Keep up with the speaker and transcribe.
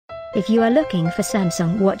If you are looking for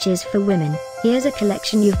Samsung watches for women, here's a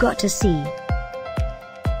collection you've got to see.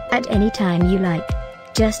 At any time you like.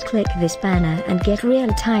 Just click this banner and get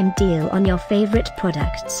real-time deal on your favorite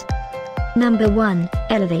products. Number 1,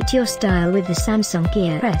 elevate your style with the Samsung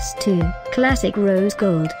Gear S2 Classic Rose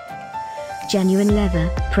Gold. Genuine leather,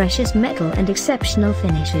 precious metal and exceptional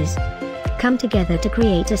finishes come together to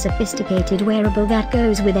create a sophisticated wearable that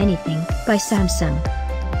goes with anything, by Samsung.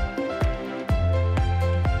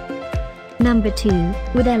 Number 2,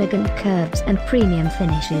 with elegant curves and premium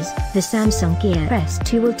finishes, the Samsung Gear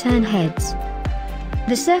S2 will turn heads.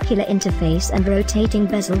 The circular interface and rotating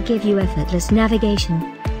bezel give you effortless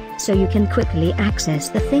navigation, so you can quickly access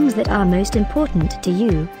the things that are most important to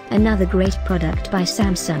you. Another great product by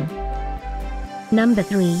Samsung. Number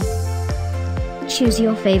 3. Choose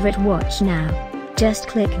your favorite watch now. Just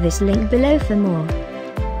click this link below for more.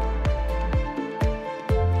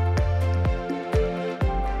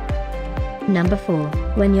 Number 4.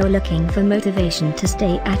 When you're looking for motivation to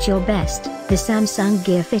stay at your best, the Samsung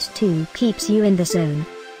Gear Fit 2 keeps you in the zone.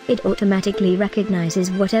 It automatically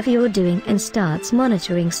recognizes whatever you're doing and starts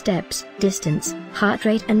monitoring steps, distance, heart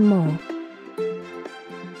rate and more.